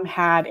mom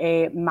had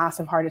a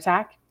massive heart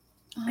attack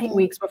 8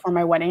 weeks before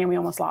my wedding, and we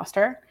almost lost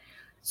her.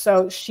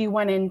 So she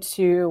went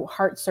into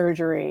heart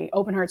surgery,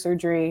 open heart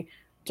surgery,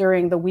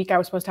 during the week I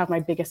was supposed to have my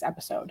biggest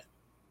episode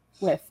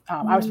with,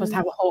 I was supposed to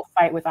have a whole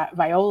fight with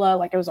Viola.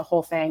 Like, it was a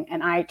whole thing.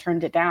 And I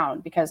turned it down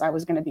because I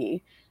was going to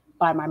be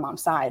by my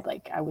mom's side.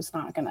 Like I was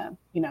not gonna,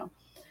 you know,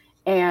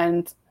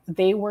 and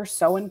they were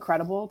so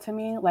incredible to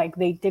me. Like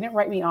they didn't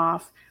write me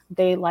off.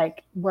 They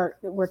like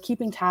were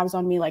keeping tabs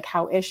on me. Like,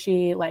 how is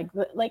she? Like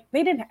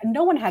they didn't,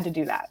 no one had to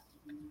do that.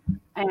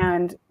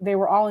 And they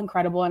were all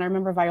incredible. And I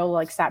remember Viola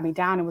like sat me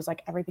down and was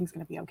like, everything's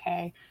going to be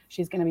okay.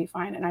 She's going to be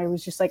fine. And I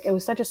was just like, it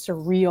was such a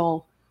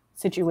surreal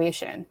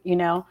situation, you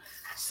know?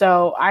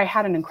 So I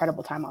had an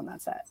incredible time on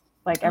that set.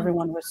 Like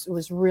everyone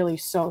was really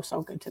so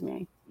good to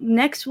me.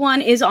 Next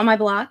one is On My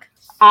Block.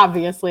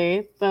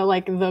 Obviously,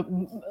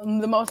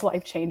 the most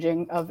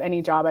life-changing of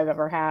any job I've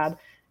ever had.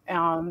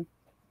 And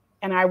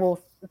I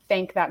will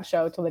thank that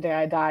show till the day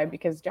I die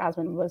because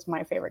Jasmine was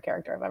my favorite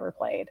character I've ever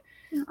played.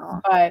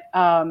 Aww. But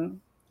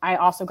I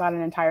also got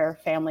an entire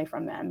family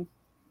from them.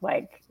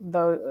 Like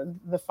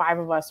the 5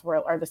 of us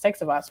or the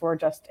 6 of us were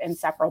just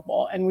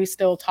inseparable, and we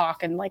still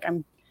talk. And like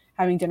I'm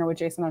having dinner with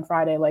Jason on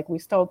Friday. Like we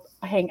still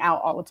hang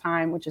out all the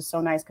time, which is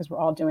so nice because we're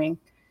all doing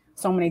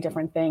so many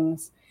different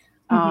things.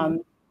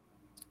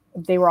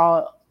 They were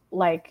all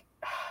like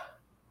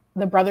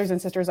the brothers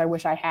and sisters I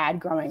wish I had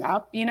growing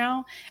up, you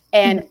know?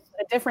 And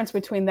the difference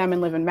between them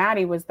and Liv and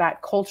Maddie was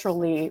that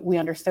culturally we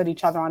understood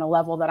each other on a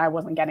level that I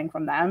wasn't getting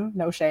from them.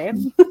 No shade.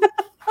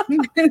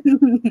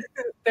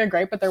 They're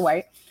great, but they're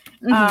white.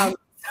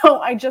 So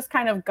I just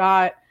kind of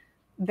got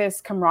this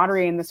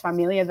camaraderie and this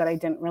familia that I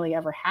didn't really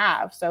ever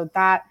have. So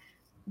that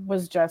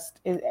was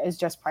is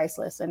just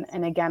priceless.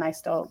 And again, I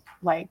still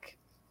like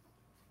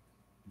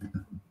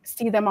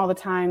see them all the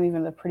time,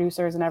 even the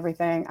producers and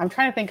everything. I'm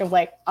trying to think of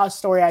like a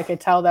story I could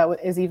tell that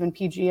is even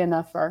PG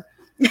enough for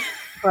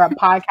a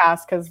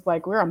podcast, because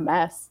like we're a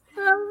mess.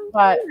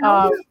 But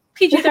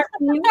PG-13,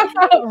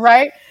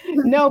 right?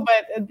 No,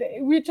 but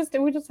we just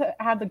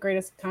had the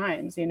greatest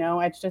times. You know,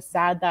 it's just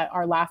sad that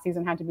our last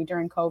season had to be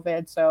during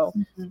COVID, so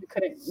we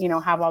couldn't, you know,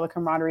 have all the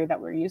camaraderie that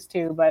we're used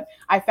to. But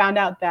I found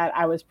out that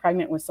I was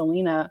pregnant with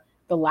Selena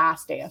the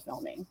last day of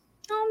filming.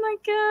 Oh my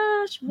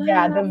gosh! Wow.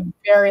 Yeah, the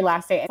very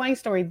last day. Funny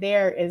story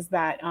there is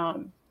that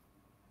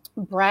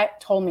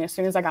Brett told me as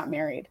soon as I got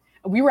married.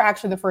 We were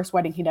actually the first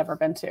wedding he'd ever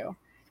been to,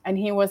 and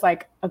he was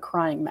like a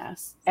crying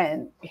mess.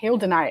 And he'll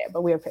deny it,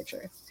 but we have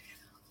pictures.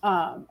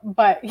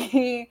 But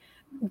he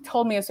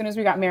told me as soon as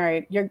we got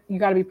married, you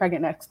got to be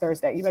pregnant next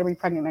Thursday. You better be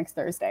pregnant next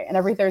Thursday. And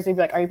every Thursday he'd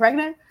be like, are you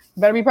pregnant?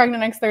 You better be pregnant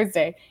next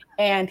Thursday.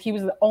 And he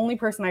was the only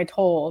person I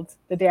told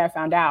the day I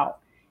found out.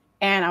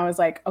 And I was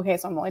like, okay,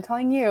 so I'm only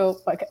telling you,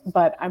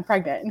 but I'm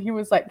pregnant. And he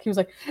was like,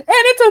 and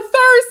it's a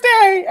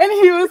Thursday. And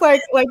he was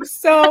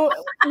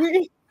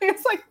he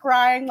was like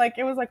crying, like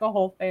it was like a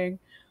whole thing.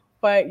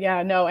 But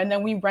yeah, no. And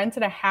then we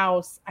rented a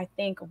house, I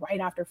think, right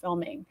after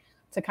filming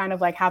to kind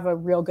of like have a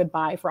real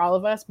goodbye for all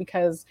of us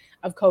because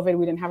of COVID.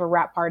 We didn't have a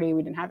wrap party,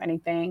 we didn't have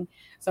anything.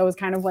 So it was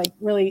kind of like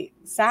really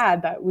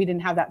sad that we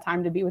didn't have that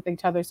time to be with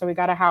each other. So we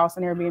got a house,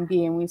 an Airbnb,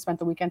 and we spent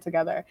the weekend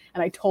together.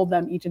 And I told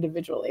them each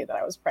individually that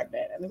I was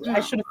pregnant. And I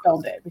should have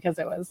filmed it because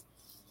it was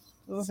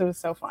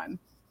so fun.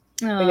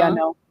 Aww. But yeah,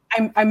 no,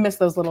 I miss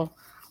those little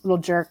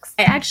jerks.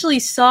 I actually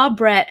saw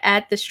Brett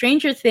at the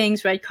Stranger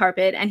Things red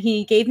carpet, and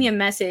he gave me a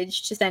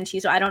message to send to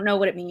you. So I don't know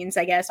what it means,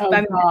 I guess. Oh,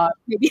 God.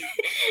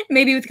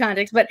 Maybe with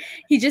context, but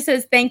he just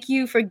says, "Thank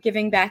you for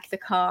giving back the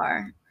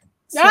car."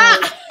 So,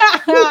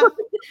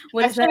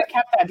 what is that? I should have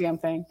kept that damn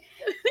thing.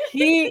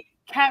 He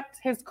kept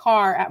his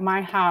car at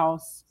my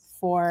house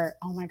for,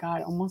 oh my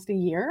God, almost a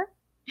year.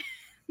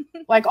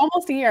 Like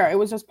almost a year. It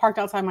was just parked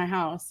outside my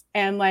house.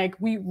 And like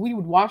we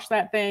would wash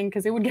that thing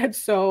because it would get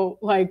so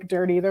like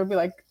dirty. There would be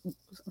like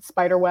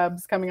spider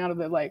webs coming out of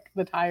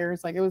the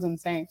tires. Like it was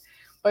insane.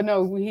 But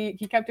no,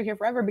 he kept it here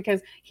forever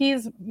because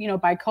he's,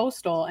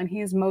 bi-coastal and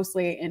he's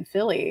mostly in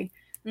Philly.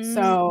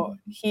 So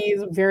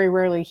he's very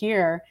rarely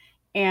here.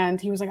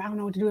 And he was like, I don't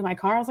know what to do with my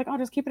car. I was like, I'll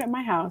just keep it at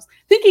my house.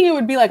 Thinking it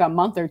would be like a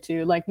month or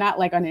two, like not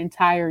like an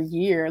entire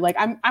year. Like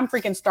I'm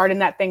freaking starting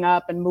that thing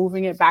up and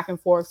moving it back and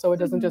forth so it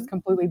doesn't just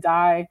completely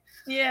die.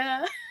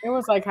 Yeah. It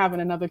was like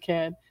having another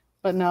kid.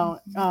 But no,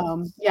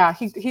 yeah,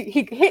 he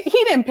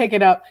didn't pick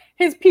it up.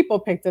 His people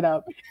picked it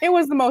up. It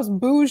was the most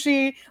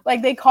bougie.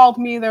 Like they called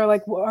me. They were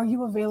like, well, are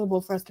you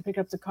available for us to pick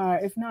up the car?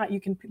 If not, you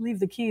can leave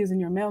the keys in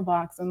your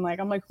mailbox. And like,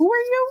 I'm like, who are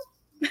you?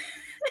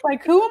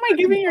 Like, who am I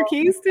giving your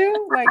keys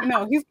to? Like,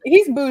 no,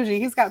 he's bougie.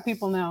 He's got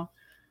people now.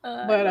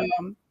 But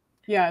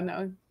yeah,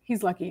 no,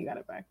 he's lucky he got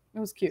it back. It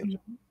was cute.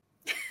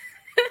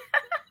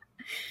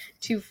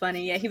 Too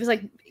funny. Yeah, he was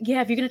like,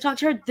 yeah, if you're gonna talk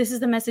to her, this is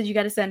the message you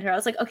got to send her. I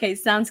was like, okay,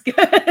 sounds good.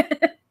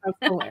 That's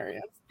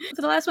hilarious.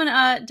 For the last one,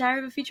 Diary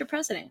of a Future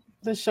President.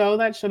 The show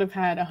that should have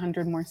had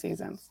 100 more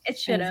seasons. It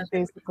should have.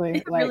 Basically,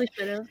 it really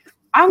should have.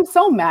 I'm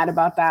so mad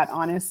about that,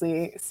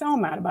 honestly. So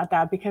mad about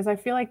that because I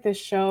feel like this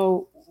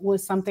show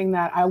was something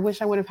that I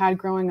wish I would have had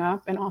growing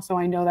up. And also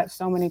I know that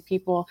so many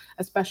people,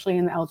 especially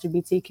in the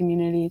LGBT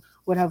community,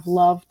 would have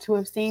loved to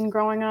have seen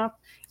growing up,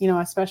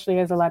 especially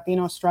as a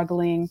Latino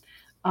struggling.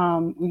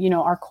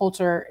 Our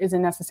culture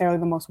isn't necessarily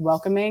the most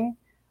welcoming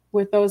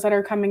with those that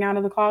are coming out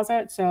of the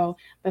closet. So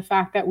the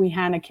fact that we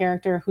had a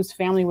character whose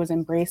family was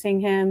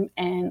embracing him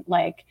and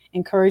like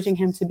encouraging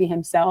him to be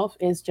himself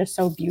is just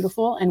so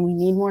beautiful. And we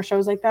need more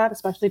shows like that,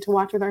 especially to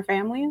watch with our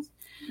families.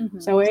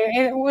 Mm-hmm. So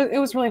it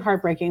was really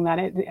heartbreaking that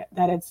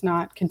it's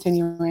not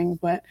continuing,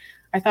 but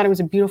I thought it was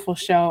a beautiful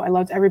show. I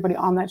loved everybody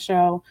on that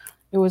show.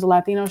 It was a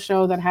Latino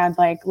show that had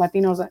like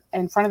Latinos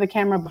in front of the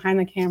camera, behind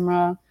the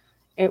camera.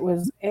 It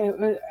was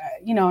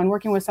and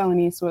working with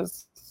Celanese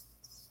was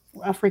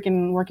a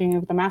freaking working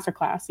with the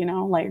masterclass,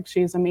 like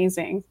she's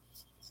amazing.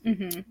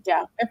 Mm-hmm.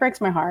 Yeah, it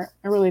breaks my heart.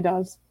 It really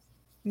does.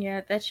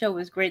 Yeah, that show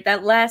was great.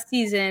 That last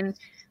season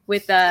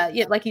with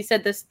like you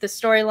said, the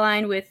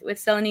storyline with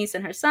Celanese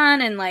and her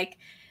son and like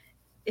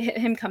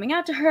him coming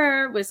out to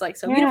her was like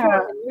so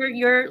beautiful.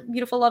 Your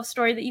beautiful love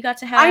story that you got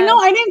to have. I know,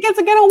 I didn't get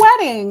to get a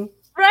wedding.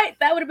 Right,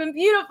 that would have been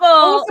beautiful.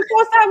 I was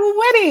supposed to have a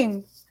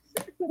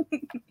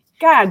wedding.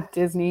 God,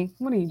 Disney,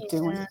 what are you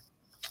doing?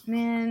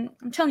 Man,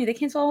 I'm telling you, they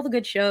cancel all the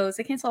good shows.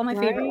 They cancel all my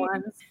favorite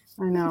ones.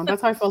 I know.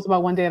 That's how I felt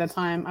about One Day at a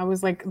Time. I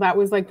was like, that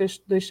was like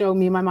the show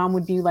me and my mom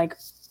would be like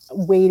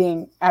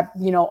waiting at,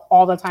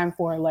 all the time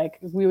for. Like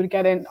we would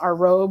get in our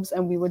robes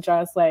and we would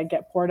just like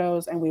get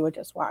Portos and we would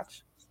just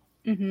watch.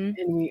 Mm-hmm.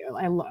 And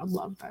I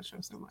love that show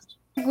so much.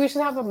 We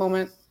should have a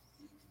moment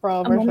for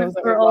all of our shows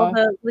that we love.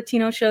 The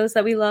Latino shows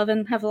that we love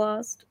and have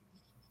lost.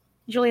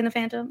 Julie and the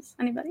Phantoms.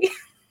 Anybody?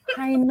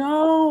 I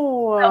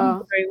know. That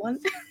was a great one.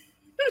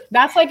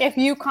 That's like if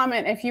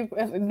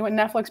when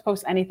Netflix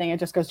posts anything, it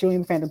just goes Julie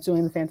and the Phantoms, Julie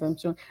and the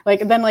Phantoms,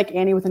 like then like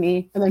Annie with an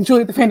E, and then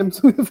Julie and the Phantoms,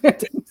 Julie and the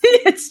Phantoms.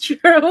 It's true.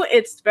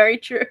 It's very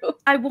true.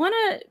 I want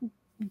to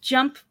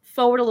jump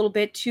forward a little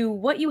bit to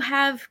what you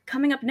have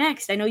coming up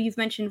next. I know you've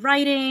mentioned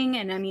writing,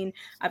 and I mean,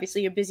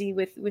 obviously you're busy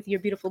with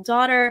your beautiful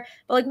daughter,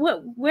 but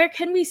like where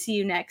can we see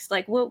you next?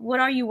 Like what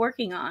are you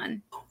working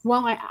on?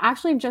 Well, I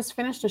actually just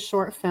finished a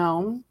short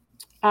film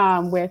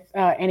with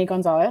Annie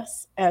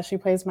Gonzalez. She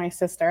plays my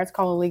sister. It's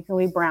called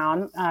Legally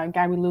Brown.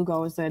 Gabby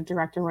Lugo is the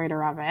director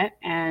writer of it,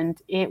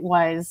 and it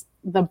was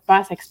the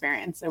best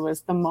experience. It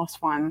was the most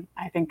fun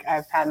I think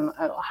I've had in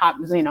a hot,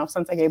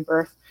 since I gave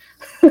birth.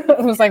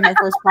 It was like my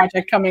first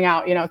project coming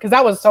out, because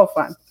that was so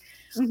fun.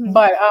 Mm-hmm.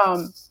 But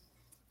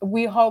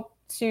we hope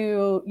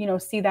to,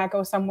 see that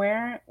go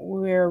somewhere.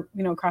 We're,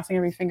 crossing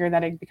every finger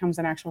that it becomes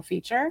an actual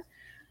feature.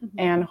 Mm-hmm.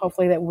 And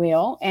hopefully that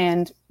will.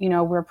 And,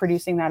 we're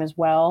producing that as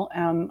well.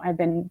 I've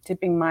been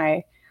dipping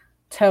my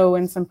toe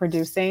in some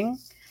producing.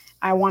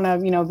 I want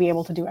to, be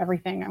able to do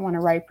everything. I want to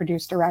write,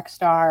 produce, direct,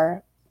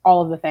 star,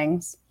 all of the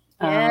things.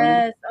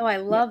 Yes. Oh, I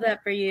love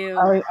that for you.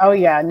 Oh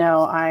yeah,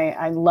 no,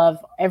 I love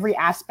every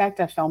aspect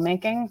of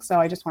filmmaking, so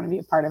I just want to be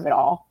a part of it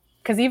all.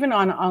 Because even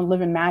on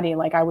Liv and Maddie,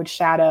 like I would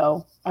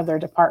shadow other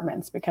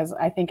departments because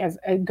I think as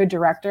a good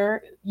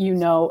director, you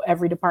know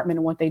every department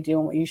and what they do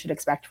and what you should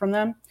expect from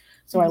them.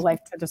 So I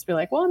like to just be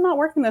like, well, I'm not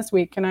working this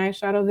week. Can I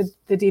shadow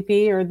the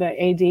DP or the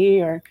AD?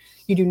 Or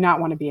you do not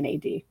want to be an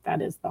AD.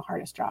 That is the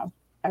hardest job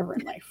ever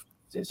in life.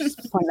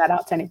 Just point that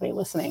out to anybody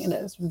listening. It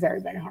is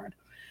very, very hard.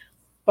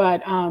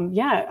 But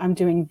yeah, I'm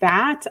doing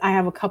that. I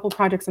have a couple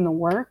projects in the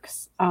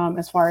works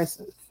as far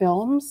as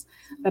films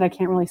that I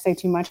can't really say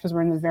too much because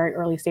we're in the very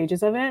early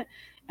stages of it.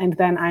 And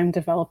then I'm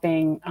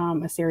developing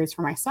a series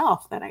for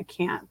myself that I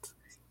can't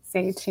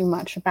say too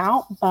much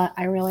about, but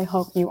I really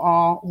hope you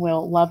all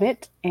will love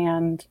it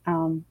and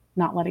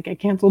not let it get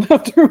canceled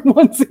after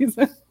one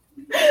season.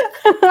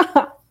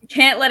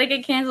 Can't let it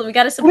get canceled. We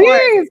got to support.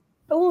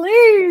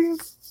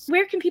 Please.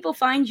 Where can people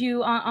find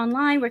you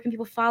online? Where can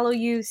people follow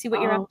you, see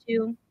what you're up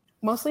to?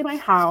 Mostly my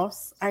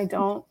house. I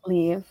don't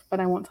leave, but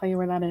I won't tell you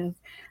where that is.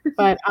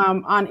 But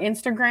on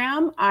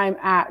Instagram, I'm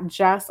at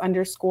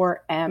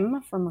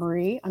Jess_M for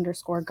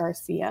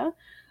Marie_Garcia.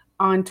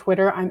 On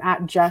Twitter, I'm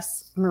at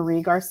Jess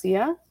Marie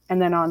Garcia.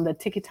 And then on the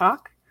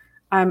TikTok,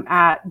 I'm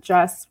at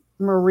Jess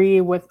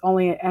Marie with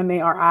only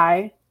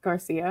Mari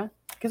Garcia.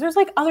 Because there's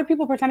like other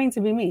people pretending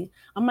to be me.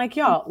 I'm like,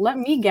 y'all, let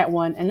me get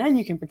one and then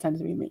you can pretend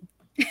to be me.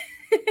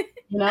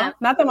 You know,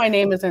 not that my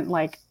name isn't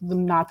like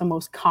not the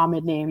most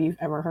common name you've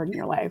ever heard in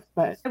your life,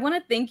 but I want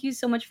to thank you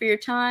so much for your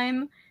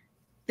time.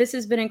 This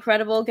has been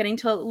incredible getting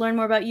to learn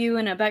more about you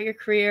and about your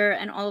career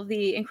and all of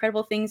the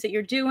incredible things that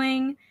you're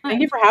doing. Thank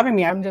you for having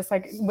me. I'm just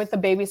like with the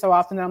baby so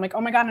often that I'm like,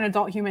 oh my God, an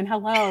adult human.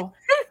 Hello.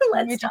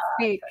 Let's just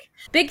speak.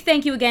 Big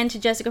thank you again to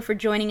Jessica for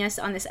joining us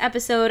on this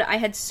episode. I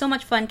had so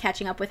much fun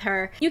catching up with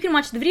her. You can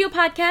watch the video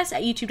podcast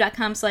at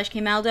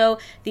youtube.com/Kmaldo,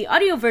 the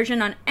audio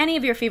version on any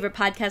of your favorite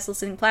podcast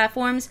listening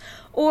platforms,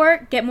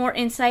 or get more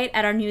insight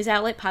at our news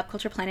outlet,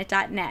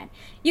 popcultureplanet.net.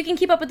 You can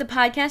keep up with the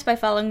podcast by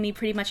following me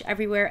pretty much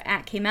everywhere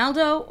at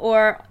Kmaldo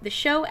or the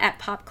show at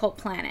Pop Cult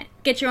Planet.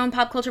 Get your own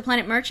Pop Culture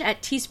Planet merch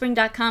at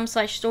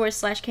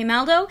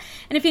teespring.com/stores/Kmaldo.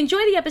 And if you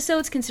enjoy the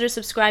episodes, consider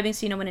subscribing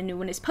so you know when a new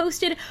one is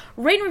posted.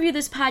 Rate and review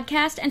this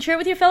podcast and share it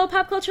with your fellow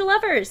pop culture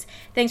lovers.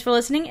 Thanks for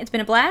listening. It's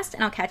been a blast,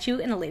 and I'll catch you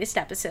in the latest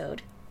episode.